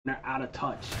They're out of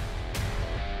touch.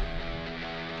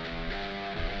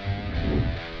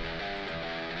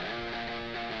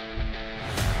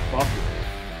 Fuck it.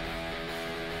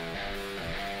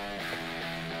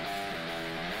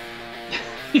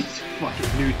 He's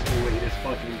fucking new toy, this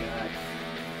fucking guy.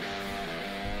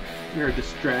 You're a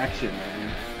distraction,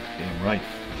 man. Damn right.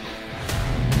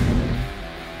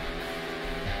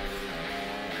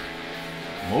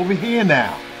 I'm over here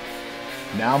now.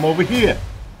 Now I'm over here.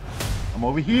 I'm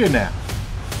over here now.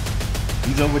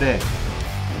 He's over there.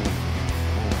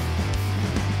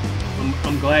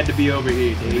 I'm glad to be over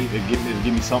here, Dave. It'll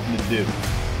give me something to do.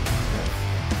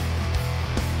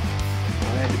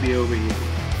 Glad to be over here.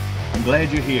 I'm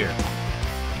glad you're here.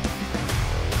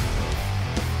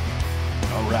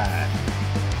 All right.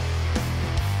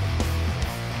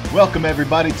 Welcome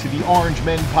everybody to the Orange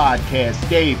Men Podcast.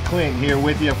 Dave Clint here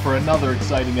with you for another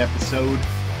exciting episode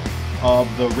of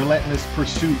the relentless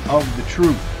pursuit of the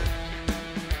truth.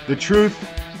 The truth,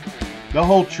 the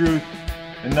whole truth,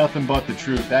 and nothing but the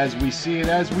truth. As we see it,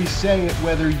 as we say it,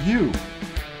 whether you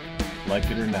like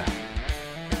it or not.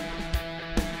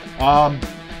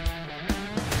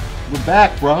 We're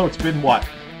back, bro. It's been what?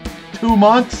 2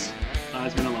 months?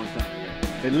 It's been a long time,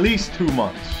 yeah. At least 2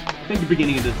 months. I think the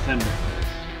beginning of December.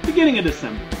 Beginning of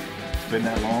December. It's been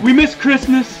that long? We missed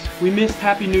Christmas. We missed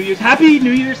Happy New Year's. Happy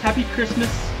New Year's. Happy Christmas.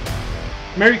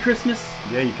 Merry Christmas.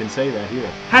 Yeah, you can say that here.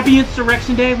 Happy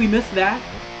Insurrection Day. We missed that.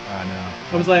 I know.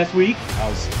 That was last week. I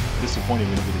was disappointed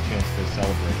we didn't get a chance to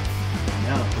celebrate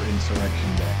Yeah. for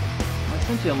Insurrection Day. I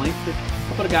sent you a link. A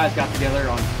couple of guys got together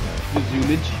on the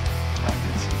Zoomage. I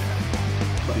did see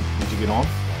that. But Did you get on?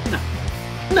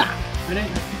 nah, I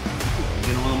didn't.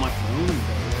 Get on my phone.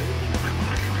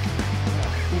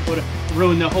 Would have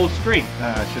ruined the whole stream.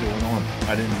 I should have went on.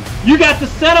 I didn't. You got the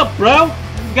setup, bro.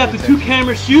 You got the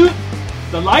 2-camera shoot,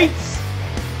 the lights,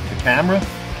 The camera?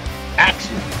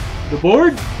 Action! the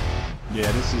board.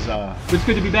 Yeah, this is It's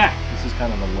good to be back. this is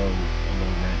kind of a low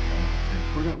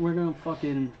rent We're gonna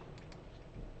fucking.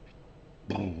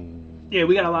 thing. Yeah,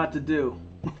 we got a lot to do.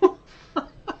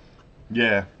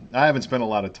 Yeah, I haven't spent a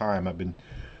lot of time.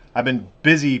 I've been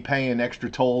busy paying extra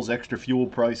tolls, extra fuel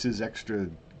prices, extra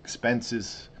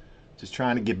expenses, just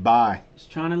trying to get by. Just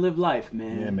trying to live life,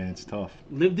 man. Yeah, man, it's tough.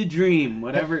 Live the dream,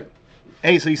 whatever.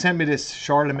 Hey, so you sent me this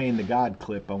Charlemagne the God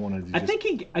clip. I wanted to.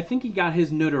 I think he got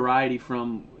his notoriety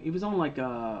from. He was on like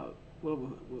And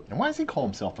why does he call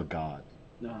himself a god?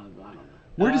 I don't know.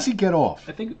 Where does he get off?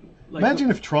 I think. Like, Imagine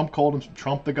if Trump called him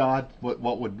Trump the God.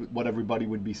 What everybody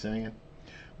would be saying?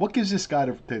 What gives this guy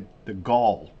the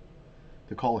gall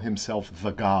to call himself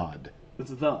the God?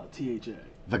 It's the THA.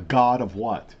 The God of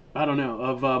what? I don't know,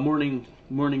 of morning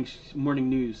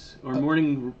news or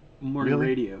morning Really?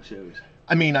 radio shows.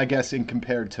 I mean, I guess in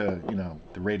compared to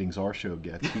the ratings our show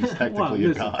gets, he's technically a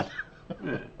listen. god.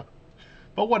 Yeah.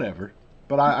 But whatever.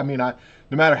 But I mean, no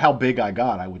matter how big I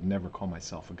got, I would never call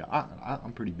myself a god.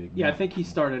 I'm pretty big. Yeah, now. I think he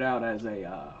started out as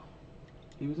a.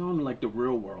 He was on like The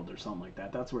Real World or something like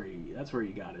that. That's where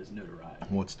he got his notoriety.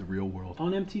 What's the real world?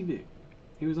 On MTV.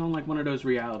 He was on like one of those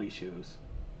reality shows,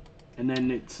 and then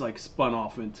it's like spun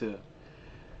off into.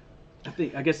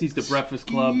 I guess he's the Breakfast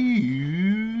Club.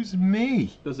 Excuse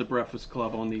me. Does the Breakfast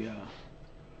Club on the.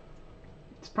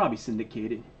 It's probably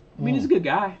syndicated. I mean, he's a good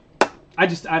guy. I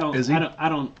don't. Is he? I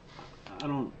don't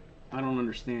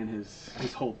understand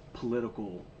his whole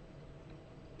political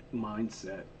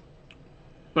mindset.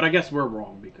 But I guess we're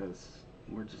wrong because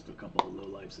we're just a couple of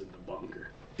lowlifes in the bunker.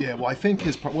 Yeah, well, I think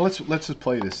his. Well, let's just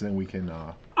play this, and then we can.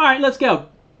 All right, let's go.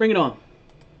 Bring it on.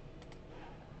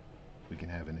 We can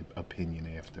have an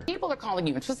opinion after. People are calling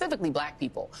you, and specifically black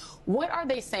people. What are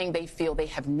they saying they feel they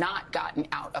have not gotten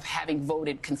out of having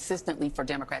voted consistently for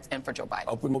Democrats and for Joe Biden?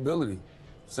 Upward mobility.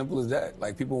 Simple as that.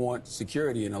 Like, people want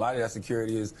security, and a lot of that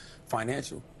security is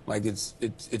financial. Like, it's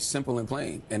simple and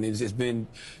plain. And it's just been,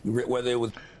 whether it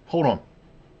was... Hold on.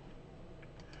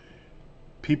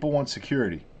 People want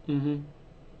security. Mm-hmm.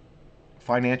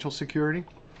 Financial security?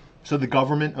 So the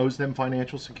government owes them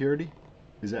financial security?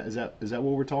 Is that what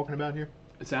we're talking about here?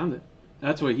 It sounded.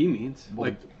 That's what he means.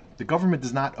 Well, the government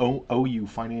does not owe you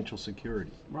financial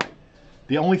security. Right.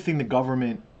 The only thing the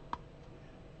government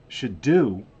should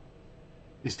do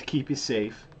is to keep you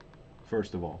safe,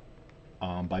 first of all,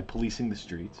 by policing the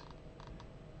streets,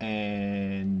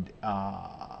 and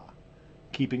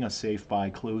keeping us safe by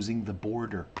closing the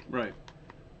border. Right.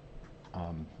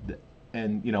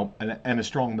 And a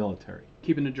strong military.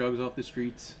 Keeping the drugs off the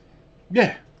streets.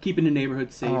 Yeah. Keeping the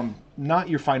neighborhood safe. Not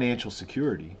your financial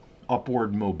security.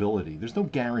 upward mobility. There's no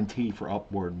guarantee for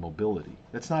upward mobility.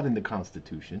 That's not in the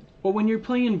Constitution. Well, when you're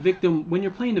playing the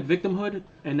victimhood,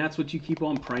 and that's what you keep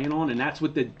on preying on, and that's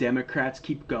what the Democrats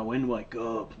keep going, like,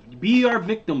 oh, be our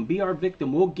victim,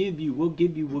 we'll give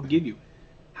you.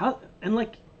 How, and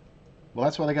like, well,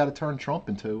 that's why they got to turn Trump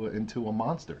into a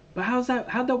monster. But how'd that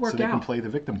work out? So they can play the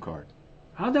victim card.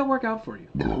 How'd that work out for you?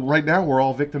 Right now, we're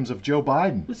all victims of Joe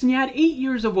Biden. Listen, you had 8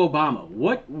 years of Obama.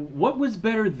 What was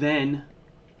better then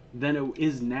than it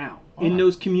is now in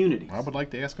those communities? I would like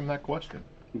to ask him that question.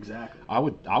 Exactly. I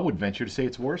would venture to say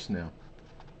it's worse now.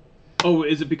 Oh,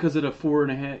 is it because of the 4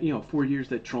 years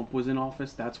that Trump was in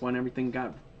office? That's when everything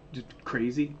got just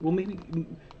crazy. Well, maybe.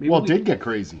 Well, it did get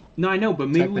crazy. No, I know, but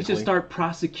maybe we should start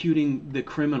prosecuting the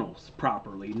criminals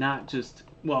properly, not just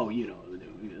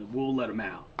we'll let them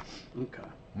out. Okay.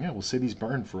 Yeah, well, cities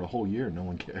burned for a whole year. No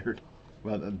one cared.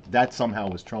 Well, that somehow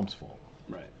was Trump's fault.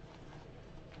 Right.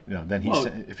 You know, then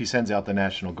if he sends out the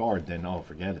National Guard, then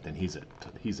forget it. Then he's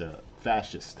a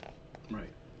fascist. Right.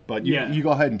 But you go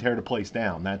ahead and tear the place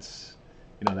down. That's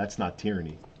not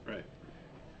tyranny. Right.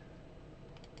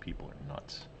 People are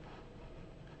nuts.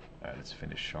 All right, let's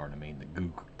finish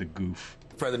Charlemagne the Goof.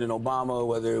 President Obama,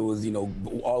 whether it was,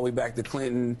 all the way back to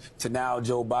Clinton to now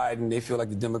Joe Biden, they feel like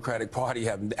the Democratic Party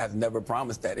has never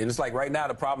promised that. And it's like right now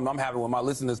the problem I'm having with my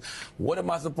listeners, what am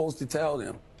I supposed to tell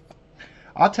them?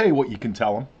 I'll tell you what you can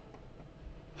tell them.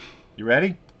 You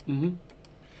ready? Mm-hmm.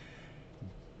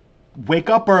 Wake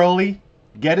up early,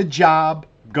 get a job,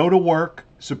 go to work,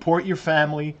 support your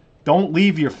family, don't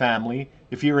leave your family.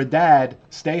 If you're a dad,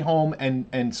 stay home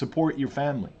and support your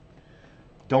family.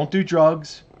 Don't do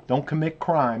drugs. Don't commit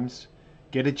crimes.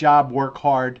 Get a job, work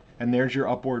hard, and there's your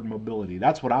upward mobility.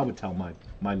 That's what I would tell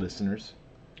my listeners.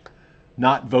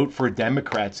 Not vote for a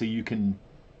Democrat so you can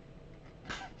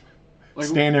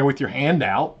stand there with your hand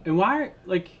out. And why,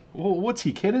 well, what's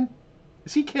he kidding?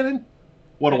 Is he kidding?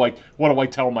 What do I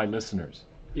tell my listeners?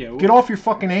 Yeah. Get off your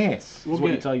fucking ass. Is what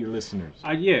you tell your listeners.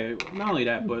 Yeah. Not only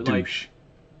that, but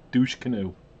douche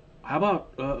canoe. How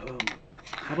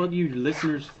about you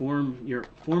listeners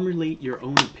formulate your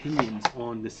own opinions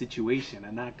on the situation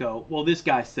and not go, well, this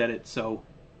guy said it, so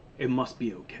it must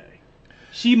be okay.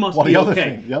 She must be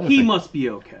okay. He must be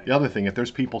okay. The other thing, if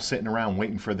there's people sitting around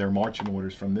waiting for their marching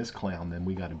orders from this clown, then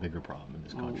we got a bigger problem in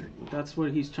this country. That's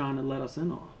what he's trying to let us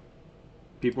in on.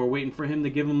 People are waiting for him to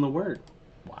give them the word.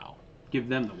 Wow. Give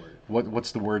them the word.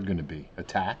 What's the word going to be?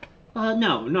 Attack?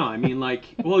 No. I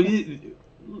mean,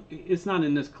 it's not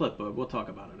in this clip, but we'll talk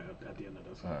about it at the end of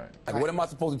this. All right. Like, what am I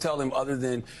supposed to tell them other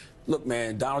than, look,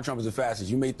 man, Donald Trump is a fascist.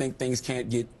 You may think things can't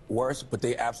get worse, but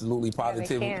they absolutely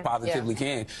positively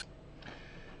can.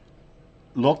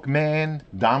 Look, man,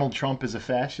 Donald Trump is a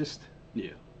fascist?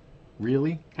 Yeah.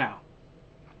 Really? How?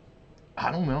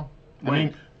 I don't know.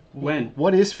 When?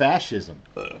 What is fascism?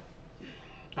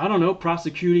 I don't know.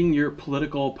 Prosecuting your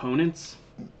political opponents?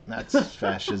 That's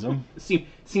fascism.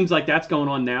 Seems like that's going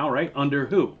on now, right? Under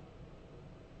who?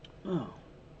 Oh.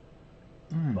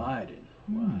 Biden.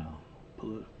 Wow.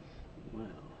 Wow.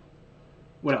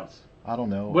 What else? I don't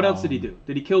know. What else did he do?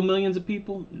 Did he kill millions of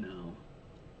people? No.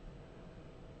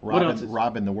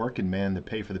 Robbing the working man to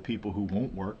pay for the people who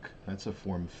won't work. That's a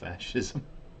form of fascism.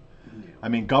 Yeah. I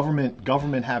mean,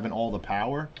 government having all the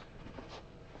power.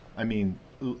 I mean,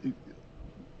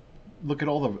 look at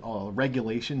all the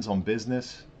regulations on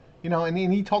business. And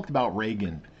he talked about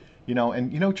Reagan.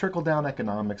 Trickle-down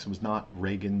economics was not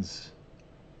Reagan's.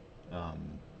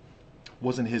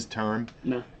 Wasn't his term.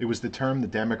 No. It was the term the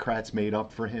Democrats made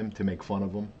up for him to make fun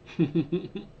of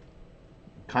him.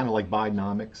 Kind of like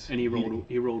Bidenomics. And he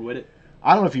rolled with it?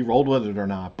 I don't know if he rolled with it or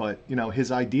not, but,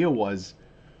 his idea was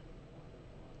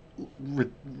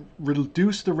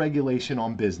reduce the regulation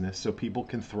on business so people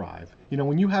can thrive.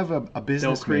 When you have a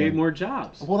businessman... They'll create more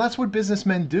jobs. Well, that's what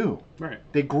businessmen do. Right.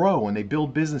 They grow and they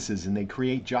build businesses and they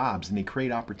create jobs and they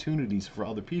create opportunities for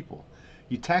other people.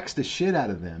 You tax the shit out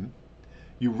of them.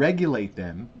 You regulate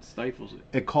them. It stifles it.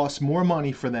 It costs more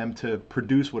money for them to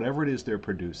produce whatever it is they're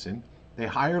producing. They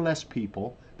hire less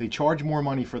people. They charge more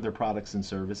money for their products and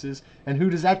services. And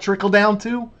who does that trickle down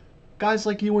to? Guys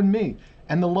like you and me.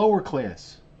 And the lower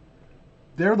class.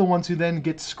 They're the ones who then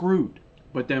get screwed.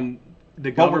 But then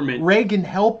the government... But Reagan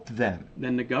helped them.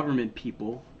 Then the government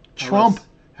people... Trump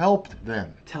helped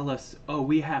them. Tell us,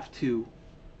 we have to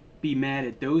be mad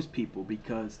at those people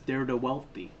because they're the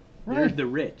wealthy. Right. They're the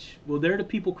rich. Well, they're the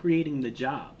people creating the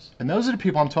jobs. And those are the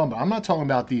people I'm talking about. I'm not talking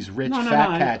about these rich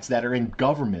fat cats that are in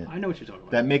government. I know what you're talking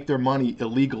about. That make their money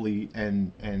illegally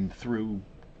and through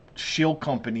shill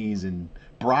companies and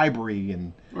bribery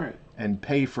and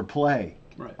pay for play.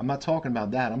 Right. I'm not talking about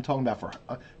that. I'm talking about for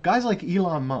guys like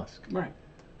Elon Musk. Right.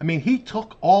 I mean, he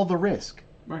took all the risk.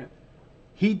 Right.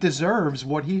 He deserves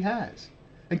what he has.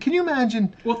 And can you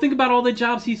imagine? Well, think about all the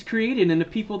jobs he's created and the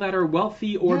people that are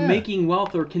wealthy or making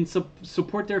wealth or can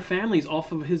support their families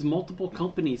off of his multiple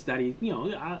companies that he,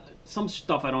 some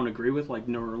stuff I don't agree with, like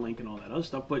Neuralink and all that other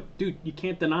stuff. But, dude, you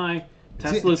can't deny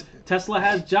Tesla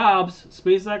has jobs.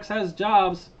 SpaceX has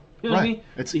jobs. You know what I mean?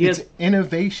 It's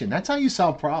innovation. That's how you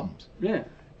solve problems. Yeah.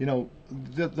 You know,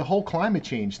 the whole climate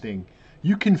change thing.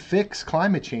 You can fix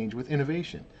climate change with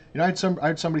innovation. You know, I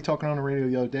had somebody talking on the radio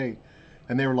the other day,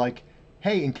 and they were like,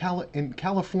 "Hey, in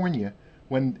California,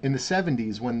 when in the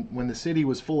 70s, when the city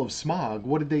was full of smog,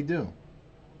 what did they do?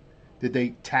 Did they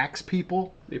tax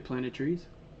people? They planted trees?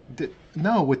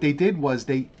 No, what they did was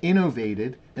they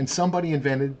innovated, and somebody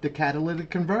invented the catalytic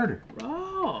converter.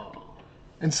 Oh.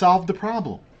 And solved the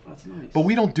problem. That's nice. But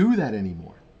we don't do that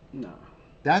anymore. No.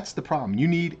 That's the problem. You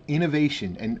need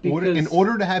innovation. And in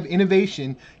order to have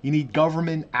innovation, you need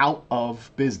government out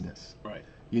of business. Right.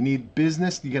 You need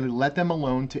business. You got to let them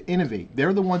alone to innovate.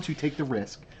 They're the ones who take the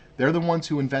risk. They're the ones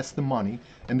who invest the money.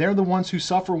 And they're the ones who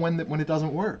suffer when it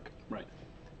doesn't work. Right.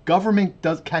 Government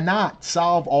cannot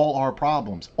solve all our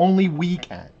problems. Only we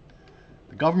can.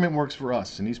 The government works for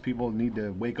us, and these people need to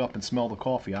wake up and smell the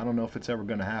coffee. I don't know if it's ever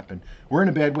going to happen. We're in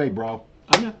a bad way, bro.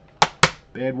 I know.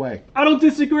 Bad way. I don't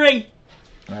disagree.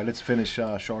 All right, let's finish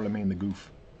Charlemagne the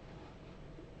Goof.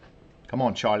 Come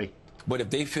on, Charlie. But if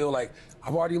they feel like,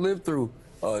 I've already lived through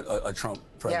a Trump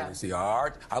presidency. Yeah.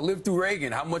 I lived through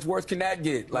Reagan. How much worse can that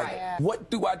get? Like, what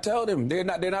do I tell them? They're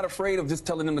not afraid of just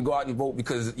telling them to go out and vote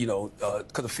because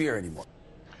of fear anymore.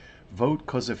 Vote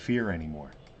because of fear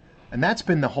anymore. And that's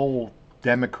been the whole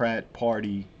Democrat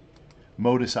Party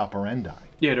modus operandi.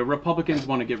 Yeah, the Republicans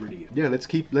want to get rid of you. Yeah, let's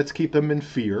keep them in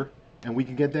fear, and we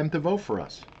can get them to vote for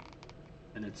us.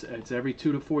 And it's every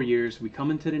 2 to 4 years we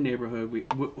come into the neighborhood. We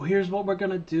here's what we're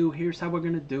gonna do. Here's how we're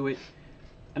gonna do it.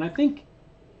 And I think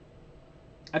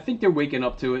they're waking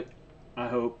up to it. I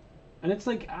hope. And it's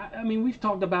like I mean we've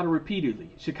talked about it repeatedly.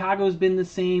 Chicago's been the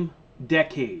same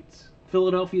decades.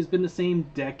 Philadelphia's been the same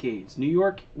decades. New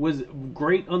York was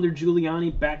great under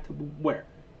Giuliani. Back to where?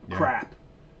 Yeah. Crap.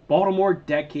 Baltimore,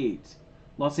 decades.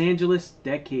 Los Angeles,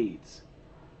 decades.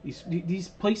 These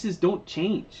places don't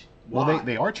change. Why? Well,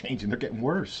 they are changing. They're getting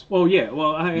worse. Well, yeah.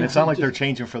 Well, it's not like they're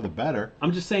changing for the better.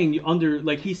 I'm just saying,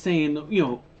 like he's saying,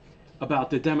 about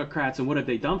the Democrats and what have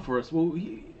they done for us. Well,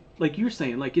 like you're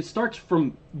saying, like it starts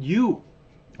from you,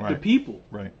 the people.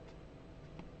 Right.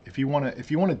 If you want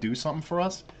to do something for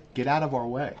us, get out of our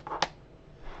way.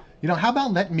 How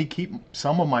about letting me keep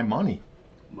some of my money?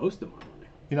 Most of my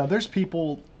money. There's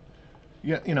people.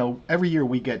 Every year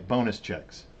we get bonus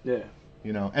checks. Yeah.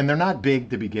 And they're not big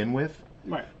to begin with.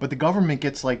 Right. But the government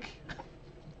gets like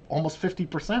almost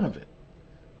 50% of it.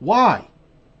 Why?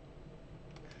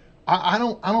 I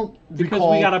don't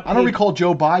recall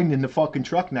Joe Biden in the fucking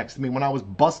truck next to me when I was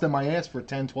busting my ass for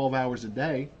 10, 12 hours a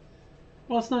day.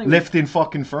 Well, it's not even lifting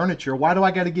fucking furniture. Why do I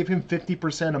got to give him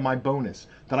 50% of my bonus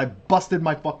that I busted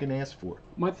my fucking ass for?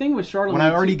 My thing with Charlemagne, when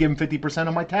I already give him 50%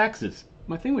 of my taxes.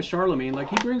 My thing with Charlemagne, like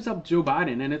he brings up Joe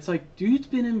Biden, and it's like, dude's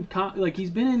been he's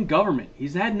been in government.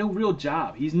 He's had no real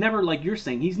job. He's never, like you're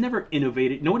saying, he's never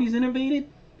innovated. You know what he's innovated?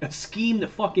 A scheme to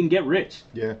fucking get rich.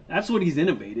 Yeah. That's what he's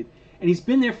innovated. And he's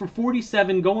been there for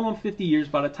 47, going on 50 years.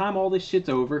 By the time all this shit's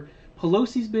over,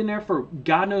 Pelosi's been there for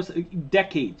God knows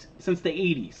decades, since the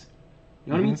 80s.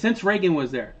 You know what I mean? Since Reagan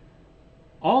was there.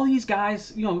 All these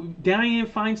guys, Dianne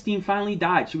Feinstein finally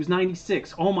died. She was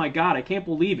 96. Oh my God, I can't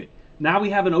believe it. Now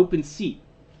we have an open seat.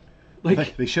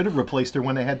 Like they should have replaced her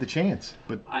when they had the chance,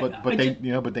 but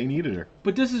they needed her.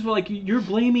 But this is like you're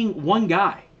blaming one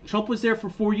guy. Trump was there for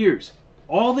 4 years.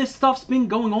 All this stuff's been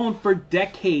going on for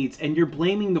decades, and you're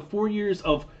blaming the 4 years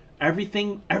of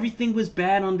everything. Everything was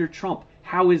bad under Trump.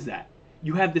 How is that?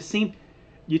 You have the same.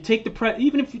 You take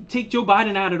even if you take Joe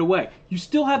Biden out of the way, you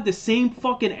still have the same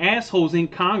fucking assholes in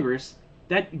Congress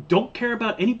that don't care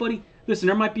about anybody. Listen,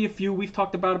 there might be a few. We've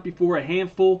talked about it before. A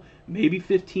handful, maybe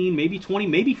 15, maybe 20,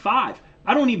 maybe 5.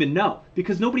 I don't even know,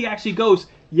 because nobody actually goes,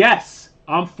 yes,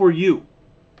 I'm for you.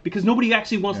 Because nobody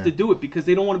actually wants to do it, because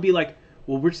they don't want to be like,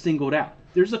 well, we're singled out.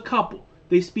 There's a couple.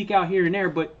 They speak out here and there,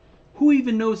 but who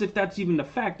even knows if that's even the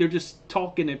fact? They're just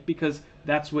talking it because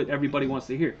that's what everybody wants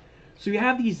to hear. So you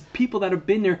have these people that have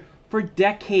been there for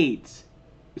decades.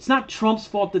 It's not Trump's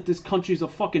fault that this country's a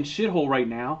fucking shithole right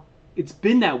now. It's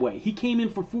been that way. He came in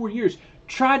for 4 years,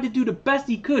 tried to do the best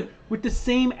he could with the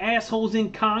same assholes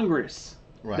in Congress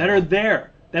that are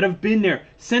there, that have been there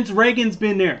since Reagan's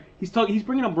been there. He's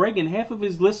bringing up Reagan. Half of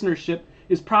his listenership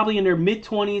is probably in their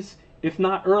mid-20s, if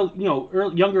not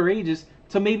younger ages,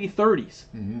 to maybe 30s.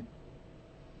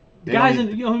 Guys, you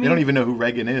know what I mean? They don't even know who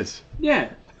Reagan is. Yeah.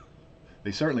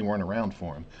 They certainly weren't around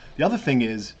for him. The other thing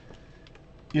is,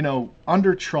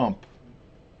 under Trump,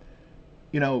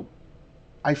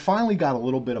 I finally got a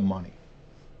little bit of money.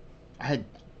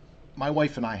 My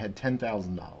wife and I had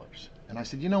 $10,000. And I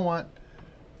said, you know what?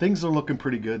 Things are looking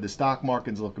pretty good. The stock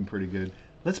market's looking pretty good.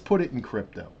 Let's put it in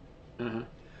crypto. Uh-huh.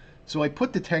 So I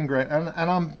put the 10 grand,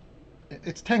 and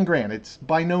it's 10 grand. It's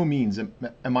by no means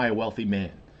am I a wealthy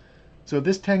man. So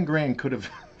this 10 grand could have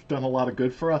done a lot of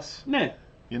good for us. Yeah.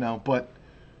 But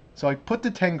so I put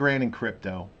the 10 grand in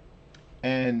crypto,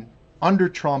 and under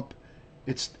Trump,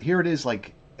 here it is,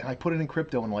 like, and I put it in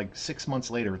crypto, and like 6 months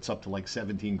later, it's up to like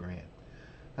 17 grand.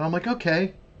 And I'm like,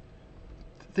 okay,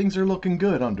 things are looking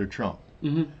good under Trump.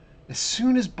 Mm-hmm. As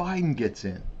soon as Biden gets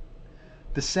in,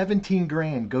 the 17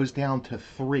 grand goes down to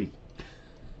 3.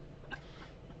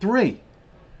 3.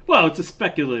 Well, it's a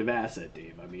speculative asset,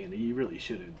 Dave. I mean, you really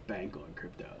shouldn't bank on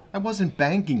crypto. I wasn't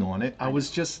banking on it. It was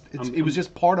just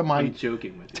part of my I'm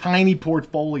joking with you. tiny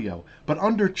portfolio. But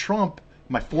under Trump,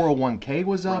 my 401k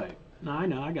was up. Right. No, I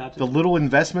know. I got you. The little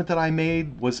investment that I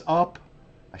made was up.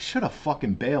 I should have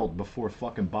fucking bailed before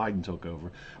fucking Biden took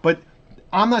over. But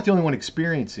I'm not the only one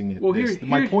experiencing it. Well,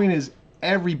 my point is,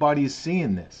 everybody is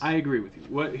seeing this. I agree with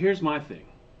you. Here's my thing.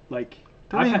 Like,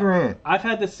 I've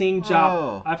had the same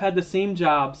job. I've had the same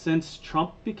job since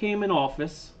Trump became in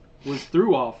office, was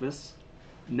through office.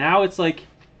 Now it's like,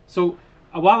 so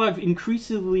while I've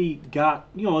increasingly got,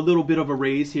 a little bit of a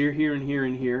raise here, and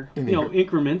here,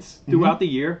 increments throughout the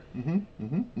year.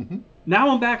 Now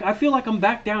I'm back. I feel like I'm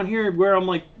back down here where I'm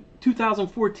like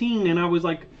 2014, and I was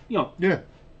like,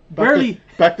 barely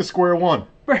back to square one.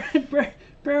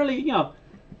 Barely,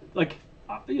 like,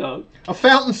 a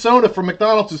fountain soda from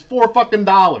McDonald's is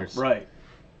 $4 right.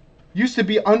 Used to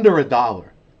be under $1.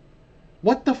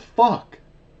 What the fuck?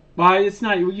 Well, it's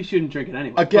not. You shouldn't drink it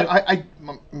anyway. Again, I'm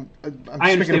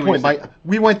just making a point.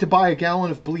 We went to buy a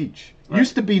gallon of bleach. Right.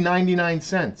 Used to be 99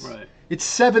 cents. Right.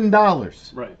 It's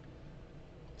 $7. Right.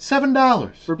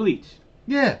 $7 For bleach.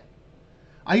 Yeah.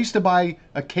 I used to buy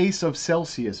a case of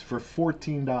Celsius for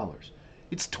 $14.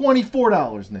 It's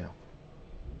 $24 now.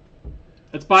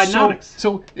 It's Bidenomics.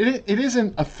 So it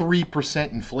isn't a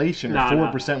 3% inflation or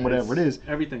 4%, whatever it is.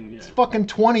 Everything. Yeah. It's fucking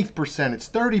 20%. It's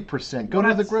 30%. Go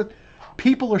to the growth.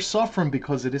 People are suffering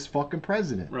because of this fucking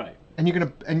president. Right. And you're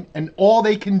gonna and all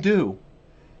they can do,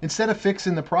 instead of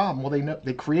fixing the problem, well,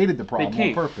 they created the problem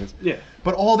on purpose. Yeah.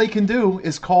 But all they can do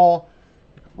is call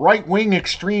right-wing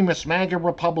extremist MAGA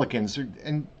Republicans,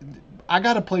 and I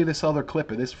gotta play this other clip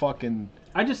of this fucking.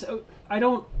 I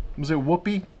don't. Was it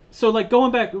Whoopi? So, like,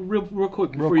 going back real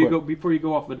quick before you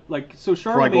go off, like, so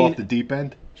Charlemagne. Before I go off the deep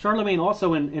end. Charlemagne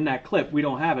also in that clip, we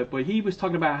don't have it, but he was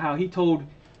talking about how he told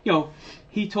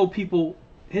people,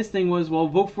 his thing was, well,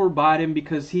 vote for Biden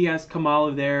because he has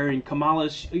Kamala there, and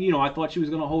Kamala's, I thought she was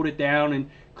going to hold it down, and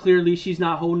clearly she's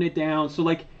not holding it down. So,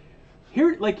 like,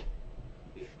 here, like,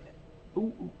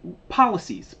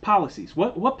 policies.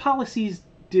 What policies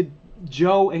did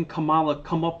Joe and Kamala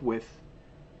come up with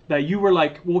that you were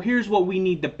like, well, here's what we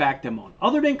need to back them on?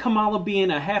 Other than Kamala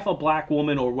being a half a black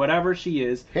woman or whatever she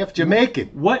is, half Jamaican.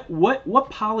 What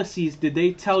policies did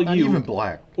they tell Not you, even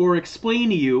black, or explain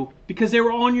to you? Because they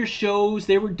were on your shows,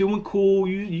 they were doing cool.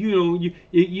 You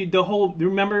the whole.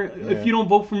 Remember, Yeah. If you don't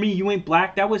vote for me, you ain't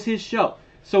black. That was his show.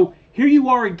 So here you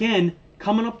are again,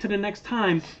 coming up to the next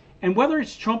time, and whether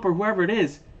it's Trump or whoever it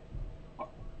is,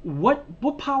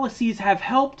 what policies have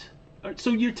helped?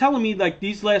 So you're telling me, like,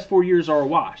 these last 4 years are a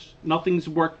wash. Nothing's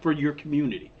worked for your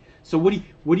community. So what are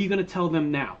you going to tell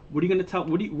them now? What are you going to tell?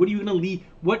 What are you going to leave?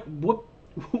 What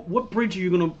bridge are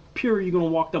you going to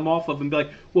walk them off of and be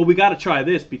like, well, we got to try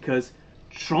this because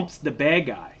Trump's the bad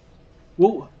guy.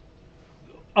 Well,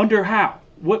 under how?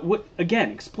 What again?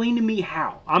 Explain to me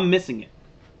how. I'm missing it.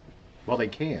 Well, they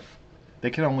can't. They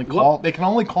can only call. They can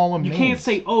only call them. You can't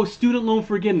say, "Oh, student loan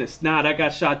forgiveness." Nah, that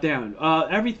got shot down.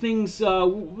 Everything's,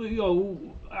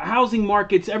 housing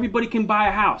markets. Everybody can buy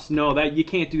a house. No, that you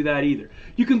can't do that either.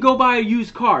 You can go buy a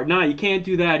used car. Nah, you can't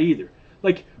do that either.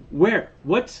 Like, where?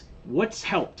 What's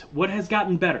helped? What has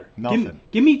gotten better? Nothing.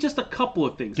 Give me just a couple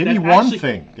of things. Give me one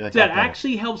thing that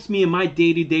actually helps me in my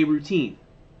day-to-day routine.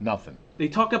 Nothing. They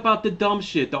talk about the dumb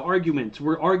shit, the arguments.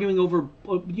 We're arguing over,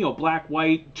 black,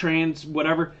 white, trans,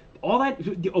 whatever. All that,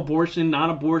 abortion,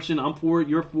 non-abortion, I'm for it,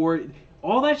 you're for it.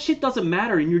 All that shit doesn't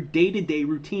matter in your day-to-day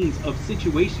routines of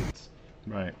situations.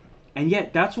 Right. And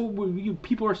yet, that's what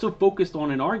people are so focused on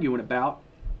and arguing about,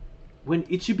 when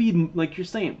it should be, like you're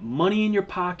saying, money in your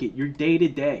pocket, your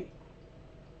day-to-day.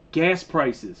 Gas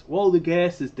prices. Well, the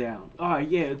gas is down. Oh,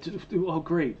 yeah. Oh,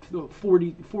 great.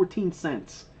 14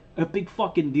 cents. A big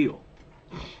fucking deal.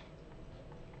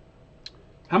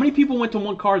 How many people went to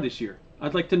one car this year?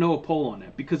 I'd like to know a poll on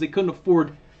that because they couldn't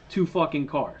afford 2 fucking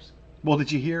cars. Well, did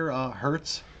you hear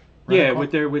Hertz? Yeah,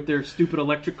 with their stupid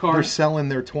electric cars. They're selling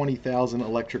their 20,000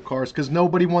 electric cars because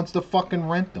nobody wants to fucking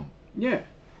rent them. Yeah.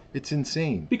 It's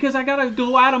insane. Because I gotta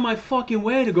go out of my fucking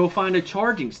way to go find a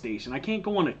charging station. I can't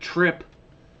go on a trip.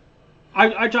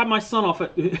 I dropped my son off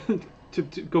at to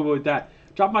go with that.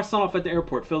 Drop my son off at the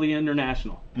airport, Philly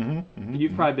International.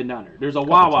 You've probably been down there. There's a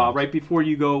Wawa right before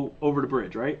you go over the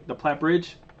bridge, right? The Platte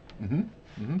Bridge.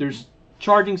 There's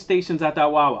charging stations at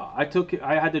that Wawa. I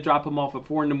had to drop him off at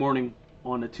 4 a.m.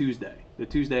 on a Tuesday, the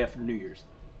Tuesday after New Year's.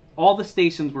 All the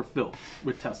stations were filled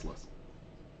with Teslas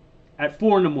at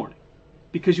 4 a.m.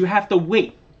 because you have to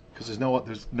wait. Because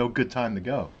there's no good time to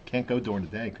go. Can't go during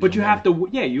the day. But you have to,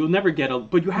 you'll never get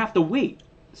but you have to wait.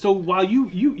 So while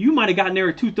you might have gotten there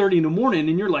at 2:30 in the morning,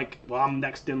 and you're like, well, I'm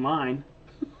next in line.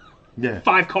 Yeah.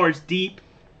 5 cars deep.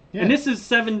 Yeah. And this is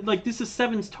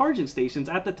 7 charging stations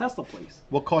at the Tesla place.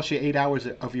 Will cost you 8 hours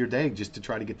of your day just to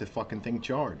try to get the fucking thing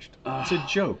charged. It's a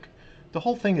joke. The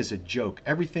whole thing is a joke.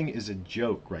 Everything is a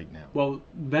joke right now. Well,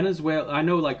 Venezuela, I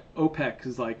know like OPEC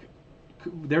is like,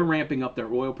 they're ramping up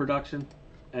their oil production,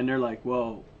 and they're like,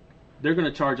 well, they're gonna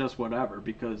charge us whatever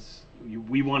because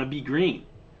we want to be green.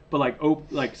 But like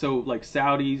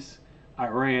Saudis,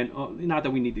 Iran, not that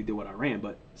we need to deal with Iran,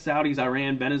 but Saudis,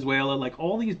 Iran, Venezuela, like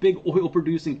all these big oil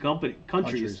producing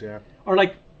countries are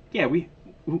like, yeah, we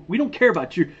don't care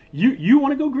about you. You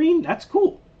want to go green? That's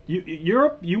cool.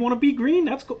 Europe, you want to be green?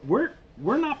 That's cool.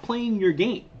 We're not playing your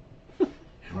game.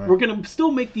 Right. We're gonna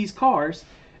still make these cars.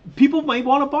 People might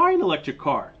want to buy an electric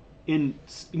car in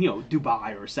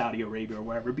Dubai or Saudi Arabia or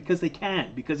wherever because they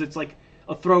can, because it's like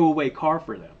a throwaway car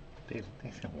for them. They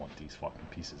don't want these fucking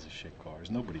pieces of shit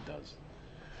cars. Nobody does.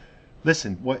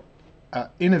 Listen, what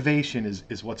innovation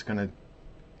is what's going to...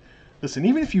 Listen,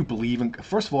 even if you believe in...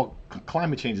 First of all,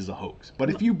 climate change is a hoax. But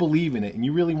if you believe in it and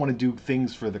you really want to do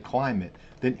things for the climate,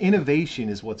 then innovation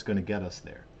is what's going to get us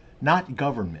there. Not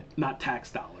government. Not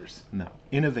tax dollars. No,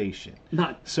 innovation.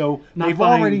 Not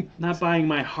buying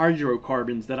my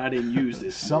hydrocarbons that I didn't use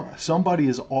this year. Somebody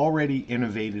has already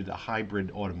innovated a hybrid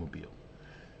automobile,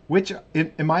 which,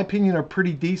 in my opinion, are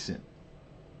pretty decent.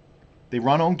 They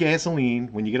run on gasoline.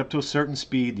 When you get up to a certain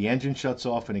speed, the engine shuts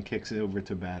off and it kicks it over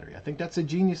to battery. I think that's a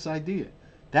genius idea.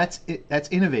 That's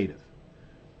innovative.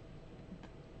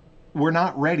 We're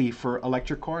not ready for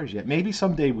electric cars yet. Maybe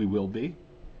someday we will be.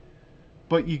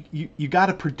 But you got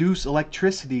to produce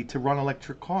electricity to run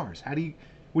electric cars. What are you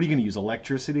going to use,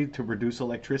 electricity to produce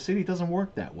electricity? It doesn't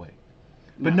work that way.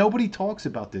 But nobody talks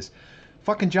about this.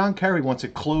 Fucking John Kerry wants to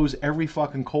close every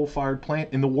fucking coal-fired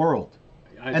plant in the world.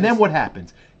 Then what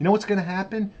happens? You know what's going to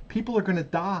happen? People are going to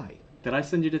die. Did I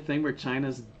send you the thing where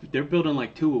they're building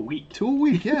like 2 a week? 2 a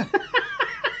week, yeah.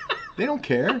 They don't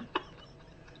care.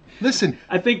 Listen,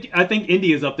 I think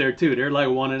India's up there too. They're like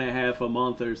 1.5 a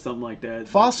month or something like that.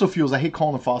 Fossil fuels, I hate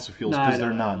calling them fossil fuels because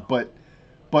they're not.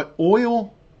 But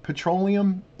oil,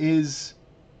 petroleum is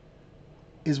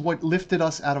what lifted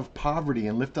us out of poverty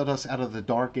and lifted us out of the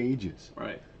dark ages.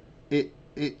 Right.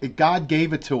 God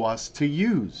gave it to us to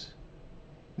use.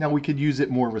 Now we could use it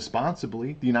more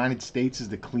responsibly. The United States is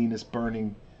the cleanest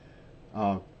burning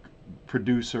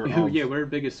producer. Yeah, we're the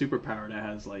biggest superpower that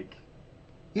has like.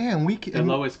 Yeah, and the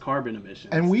lowest carbon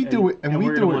emissions. And we do it. And we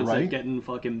we're do the it ones right. That getting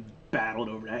fucking battled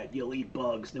over that. You'll eat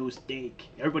bugs, no steak.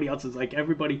 Everybody else is like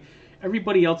everybody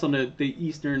else on the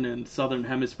eastern and southern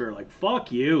hemisphere. Like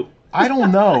fuck you. I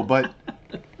don't know, but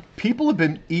people have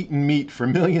been eating meat for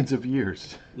millions of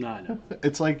years. No, I know.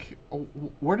 It's like,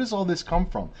 where does all this come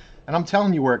from? And I'm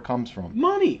telling you where it comes from.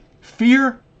 Money.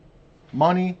 Fear.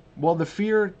 Money. Well, the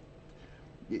fear.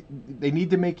 They need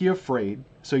to make you afraid,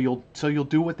 so you'll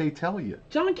do what they tell you.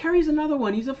 John Kerry's another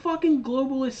one. He's a fucking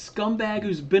globalist scumbag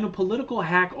who's been a political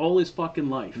hack all his fucking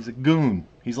life. He's a goon.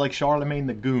 He's like Charlemagne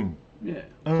the Goon. Yeah.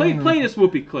 Play this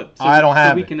whoopee clip. I don't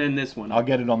have it. So we can end this one. I'll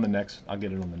get it on the next.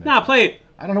 Nah, play it.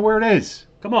 I don't know where it is.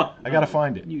 Come on. I gotta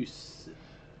find it.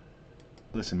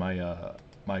 Listen,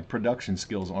 my production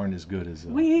skills aren't as good as.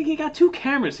 You got 2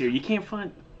 cameras here. You can't find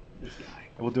this guy.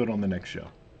 We'll do it on the next show.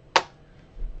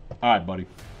 All right, buddy.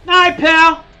 Night,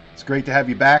 pal. It's great to have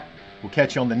you back. We'll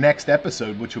catch you on the next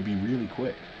episode, which will be really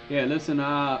quick. Yeah, listen,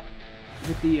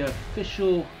 with the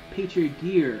official Patriot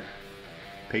Gear.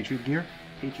 Patriot Gear?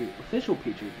 Official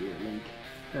Patriot Gear link.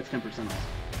 That's 10% off.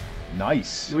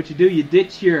 Nice. You know what you do? You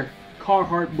ditch your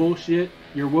Carhartt bullshit,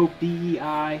 your woke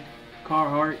DEI,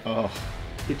 Carhartt. Oh.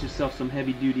 Get yourself some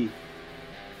heavy duty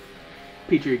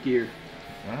Patriot Gear.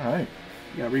 All right.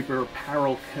 You got Reaper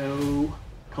Apparel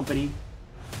Company.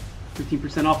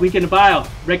 15% off. Link in the bio.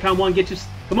 Redcon1, get your...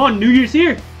 Come on, New Year's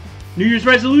here. New Year's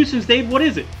resolutions, Dave. What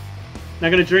is it? Not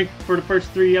gonna drink for the first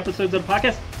 3 episodes of the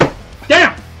podcast?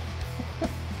 Damn!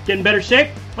 Get in better shape?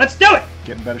 Let's do it!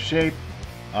 Get in better shape.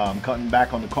 Cutting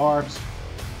back on the carbs.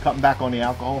 Cutting back on the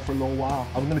alcohol for a little while.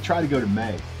 I'm gonna try to go to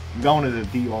May. I'm going to the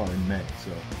DR in May,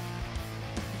 so.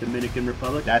 Dominican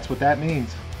Republic. That's what that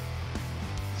means.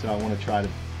 So I want to try to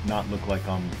not look like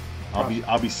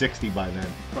I'll be 60 by then.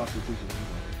 Prostitution.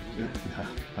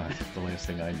 That's the last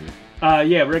thing I do.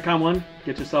 Yeah, Raycon 1.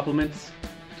 Get your supplements.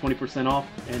 20% off.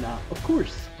 And, of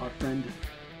course, our friend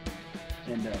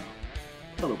and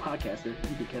fellow podcaster,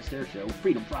 you can catch their show,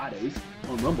 Freedom Fridays,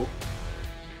 on Rumble.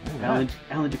 Right.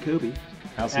 Alan Jacoby.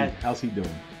 How's he doing?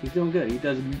 He's doing good. He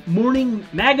does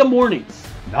MAGA mornings.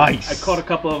 Nice. I caught a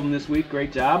couple of them this week.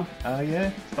 Great job. Oh, yeah?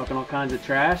 He's talking all kinds of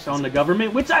trash on the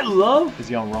government, which I love. Is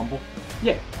he on Rumble?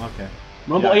 Yeah. Okay.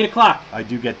 Rumble, Yeah, 8 o'clock. I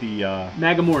do get the...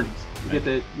 MAGA mornings. You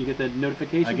get the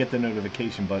notification? I get the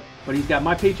notification, but But he's got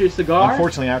My Patriot Cigar.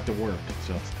 unfortunately I have to work,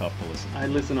 so it's tough to listen. I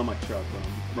listen on my truck when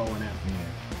I'm rolling out. Yeah.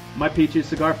 My Patriot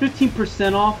Cigar,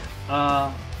 15% off.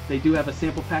 They do have a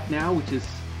sample pack now, which is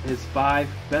his 5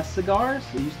 best cigars.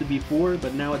 It used to be 4,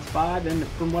 but now it's 5. And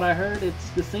from what I heard, it's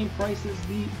the same price as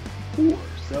the 4.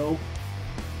 So,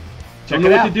 Check don't know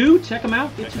it what out. to do. Check them out.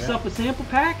 Get Check it yourself a sample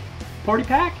pack, party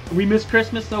pack. We missed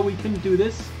Christmas, so we couldn't do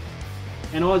this.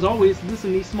 And as always,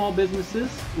 listen, these small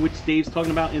businesses, which Dave's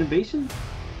talking about innovation,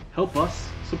 help us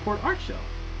support our show.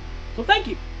 So thank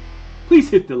you. Please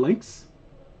hit the links.